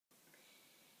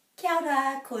Kia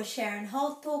ora, ko Sharon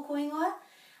Holt tōku ingoa.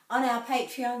 On our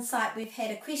Patreon site we've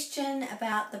had a question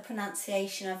about the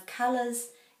pronunciation of colours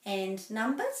and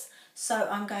numbers. So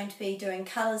I'm going to be doing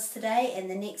colours today, and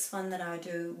the next one that I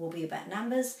do will be about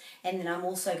numbers, and then I'm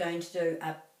also going to do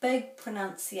a big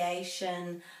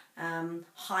pronunciation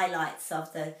highlights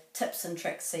of the tips and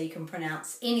tricks so you can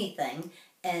pronounce anything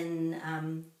in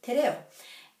Te Reo.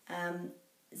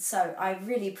 So I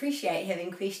really appreciate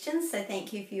having questions, so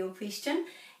thank you for your question.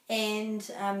 And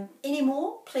any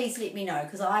more, please let me know,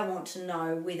 because I want to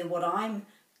know whether what I'm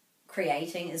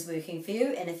creating is working for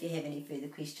you and if you have any further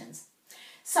questions.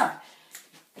 So,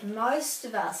 most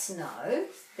of us know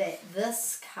that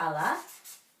this colour,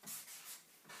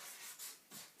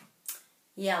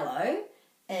 yellow,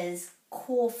 is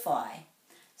kōwhai.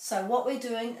 So what we're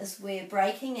doing is we're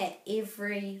breaking at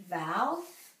every vowel.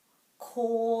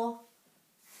 Kōwhai,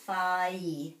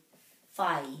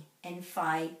 whai, and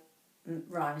whai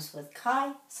rhymes with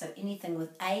kai, so anything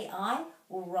with ai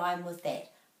will rhyme with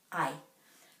that, ai.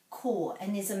 Ko,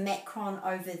 and there's a macron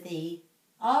over the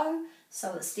o,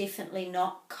 so it's definitely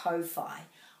not kōwhai.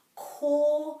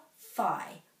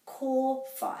 Kōwhai,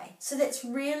 kōwhai. So that's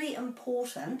really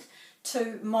important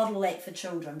to model that for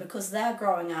children, because they're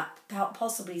growing up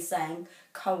possibly saying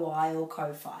kowai or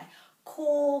kōwhai.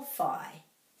 Kōwhai.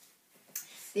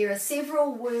 There are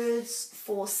several words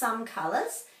for some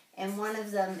colours, and one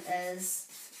of them is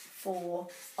for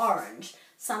orange.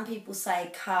 Some people say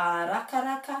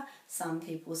ka-raka-raka, some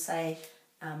people say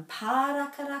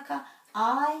pā-raka-raka.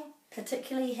 I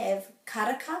particularly have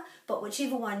karaka, but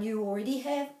whichever one you already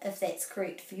have, if that's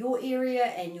correct for your area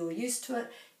and you're used to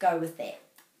it, go with that.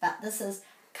 But this is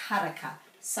karaka.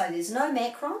 So there's no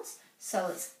macrons, so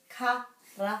it's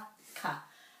ka-ra-ka.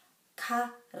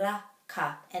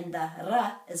 Ka-ra-ka. And the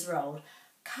ra is rolled.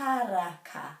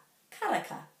 Karaka.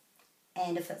 Karaka.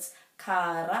 And if it's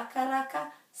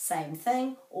ka-raka-raka, same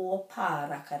thing, or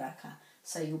pā-raka-raka.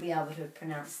 So you'll be able to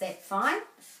pronounce that fine.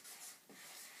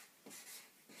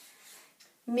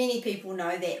 Many people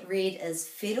know that red is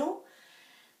whero.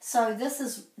 So this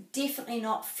is definitely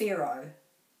not whero.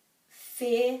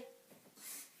 Whero.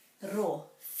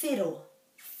 Whero.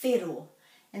 Whero.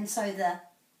 And so the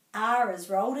R is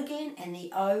rolled again and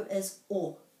the O is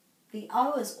o. The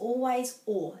O is always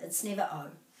o. It's never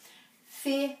O.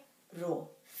 Whero.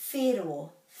 Whero.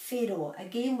 Whero.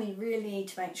 Again, we really need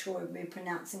to make sure we're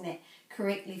pronouncing that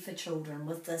correctly for children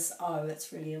with this O.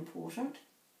 It's really important.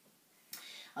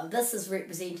 This is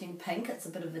representing pink. It's a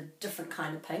bit of a different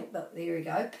kind of pink, but there we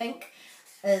go. Pink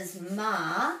is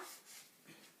mā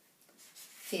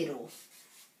whero,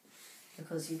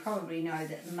 because you probably know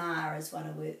that mā is one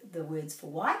of the words for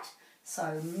white.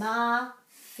 So mā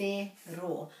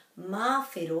whero. Mā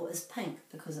whero is pink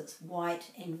because it's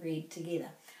white and red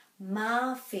together.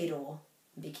 Mā whero.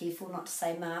 Be careful not to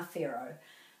say mā whero.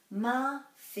 Mā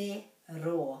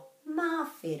whero. Mā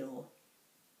whero.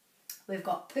 We've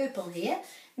got purple here.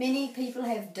 Many people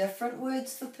have different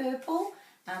words for purple.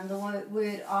 The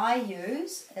word I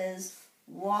use is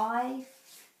wai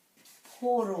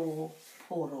poro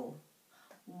poro.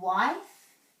 Wai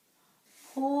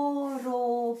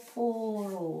poro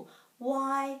poro.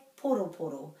 Wai poro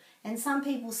poro. And some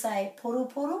people say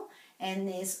poro poro, and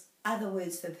there's other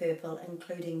words for purple,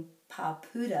 including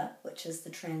pāpura, which is the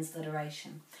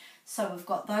transliteration. So we've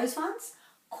got those ones.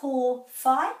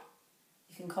 Kōwhai.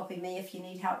 You can copy me if you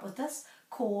need help with this.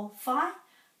 Kōwhai,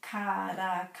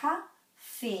 karaka,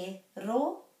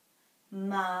 whero,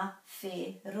 mā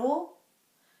whero,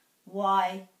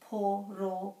 wai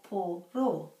poro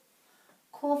poro.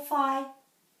 Kōwhai,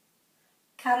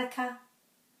 karaka,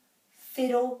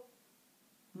 whero,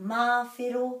 mā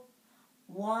whero,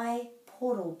 wai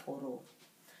poro poro.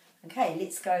 Okay,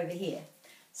 let's go over here.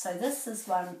 So this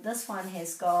one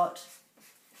has got,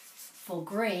 for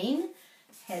green,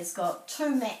 has got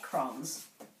two macrons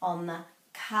on the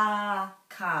ka.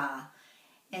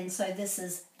 And so this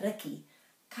is riki.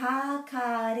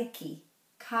 Ka-ka-riki.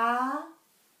 Ka-ka-riki.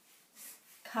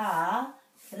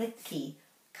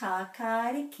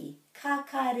 Ka-ka-riki.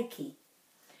 Ka-ka-riki.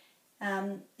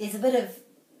 There's a bit of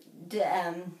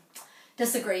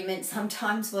disagreement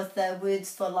sometimes with the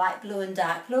words for light blue and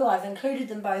dark blue. I've included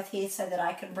them both here so that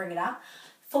I can bring it up.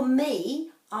 For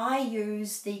me, I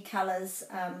use the colours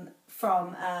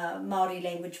from a Māori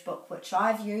language book which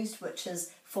I've used, which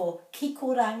is for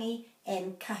kikorangi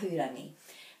and kahurangi.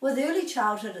 With early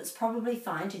childhood, it's probably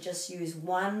fine to just use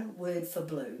one word for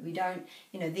blue. We don't,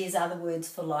 there's other words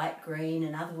for light green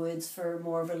and other words for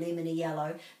more of a lemony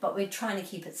yellow, but we're trying to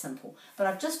keep it simple. But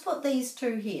I've just put these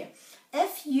two here.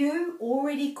 If you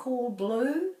already call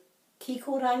blue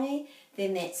kikorangi,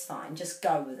 then that's fine. Just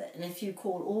go with it. And if you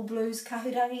call all blues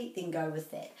kahurangi, then go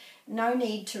with that. No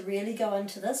need to really go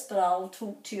into this, but I'll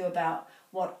talk to you about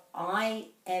what I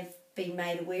have been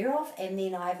made aware of, and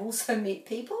then I've also met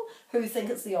people who think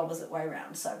it's the opposite way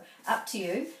around. So up to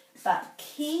you. But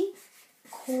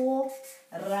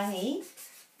kikorangi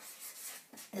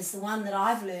is the one that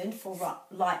I've learned for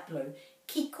light blue.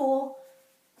 Kikorangi.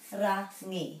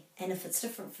 And if it's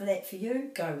different for that for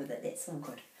you, go with it. That's all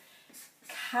good.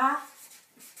 Kahurangi.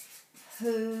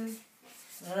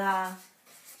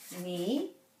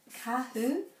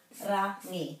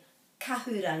 Kahurangi.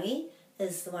 Kahurangi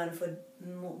is the one for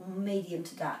medium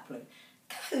to dark blue.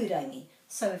 Kahurangi.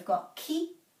 So we've got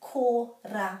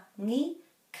kikorangi,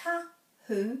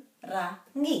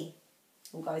 kahurangi.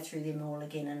 We'll go through them all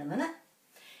again in a minute.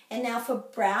 And now for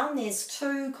brown, there's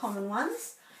two common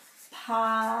ones.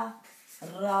 Parauri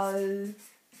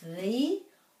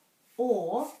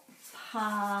or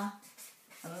paraune.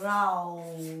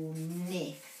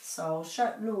 So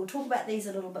we'll talk about these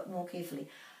a little bit more carefully.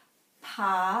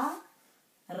 Parauri.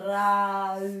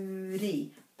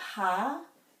 Parauri.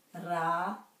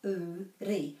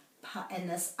 And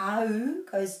this au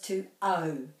goes to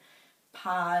o.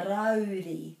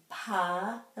 Parauri.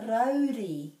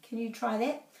 Parauri. Can you try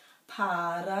that?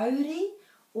 Parauri.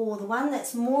 Or the one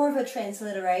that's more of a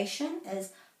transliteration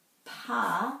is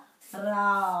paraune.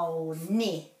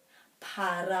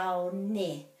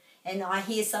 Paraune. And I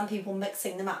hear some people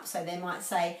mixing them up, so they might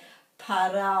say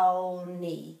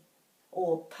paraune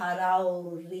or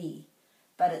parauri.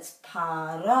 But it's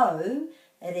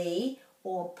parauri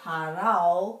or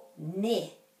paraune.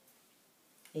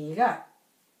 There you go.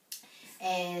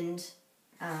 And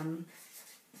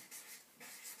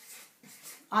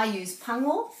I use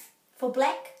pango for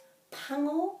black,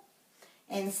 pango,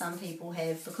 and some people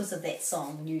have, because of that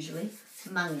song usually,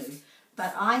 mangu.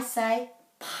 But I say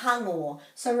pango.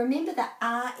 So remember the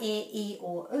a, e,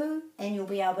 or u, and you'll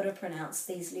be able to pronounce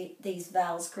these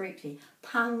vowels correctly.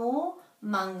 Pango,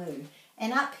 mangu.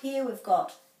 And up here we've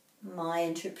got my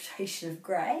interpretation of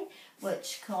grey,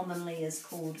 which commonly is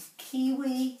called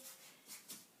kiwi.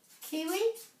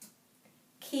 Kiwi.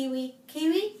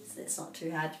 So that's not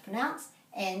too hard to pronounce.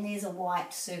 And there's a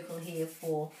white circle here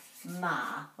for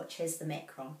ma, which has the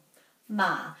macron.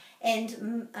 Ma.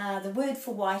 And the word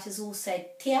for white is also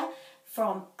tea,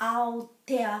 from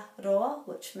Aotearoa,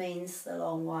 which means the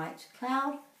long white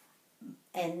cloud.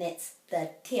 And that's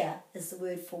the tea is the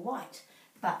word for white.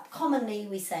 But commonly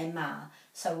we say ma.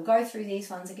 So we'll go through these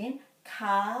ones again.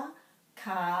 Ka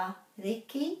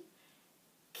reki,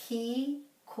 ki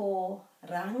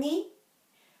korangi,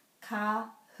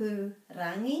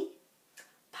 kahurangi,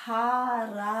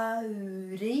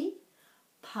 parauri,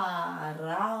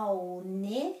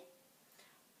 paraune,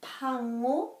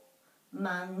 pango,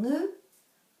 mangu,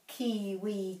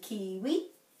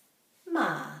 kiwi,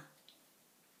 ma.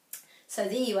 So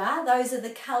there you are. Those are the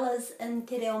colours in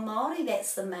Te Reo Māori.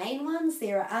 That's the main ones.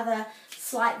 There are other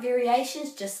slight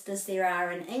variations, just as there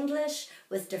are in English,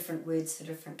 with different words for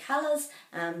different colours.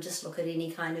 Just look at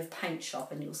any kind of paint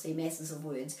shop and you'll see masses of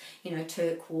words. You know,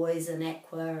 turquoise and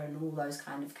aqua and all those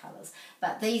kind of colours.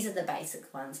 But these are the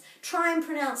basic ones. Try and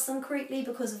pronounce them correctly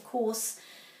because, of course,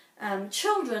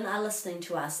 children are listening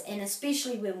to us, and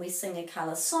especially when we sing a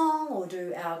colour song or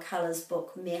do our colours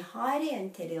book Me Haere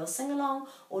and Te Reo Singalong,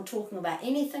 or talking about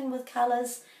anything with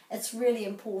colours, it's really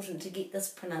important to get this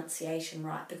pronunciation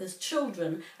right because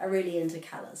children are really into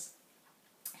colours.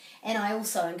 And I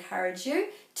also encourage you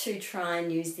to try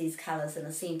and use these colours in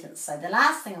a sentence. So the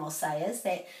last thing I'll say is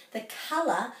that the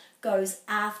colour goes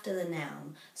after the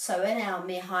noun. So in our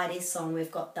Me Haere song we've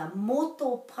got the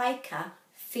moto paika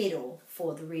whero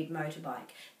for the red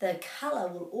motorbike. The colour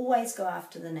will always go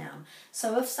after the noun.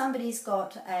 So if somebody's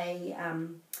got a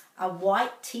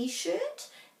white t-shirt,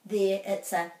 there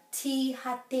it's a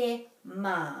tihate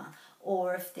ma.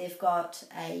 Or if they've got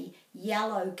a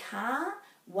yellow car,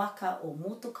 waka or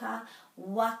motoka,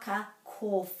 waka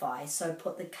kōwhai. So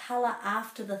put the colour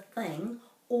after the thing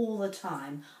all the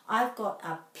time. I've got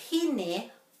a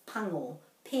pene pango.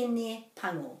 Pene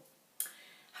pango.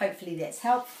 Hopefully that's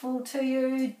helpful to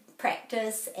you.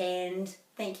 Practice, and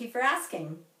thank you for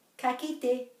asking. Ka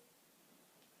kite.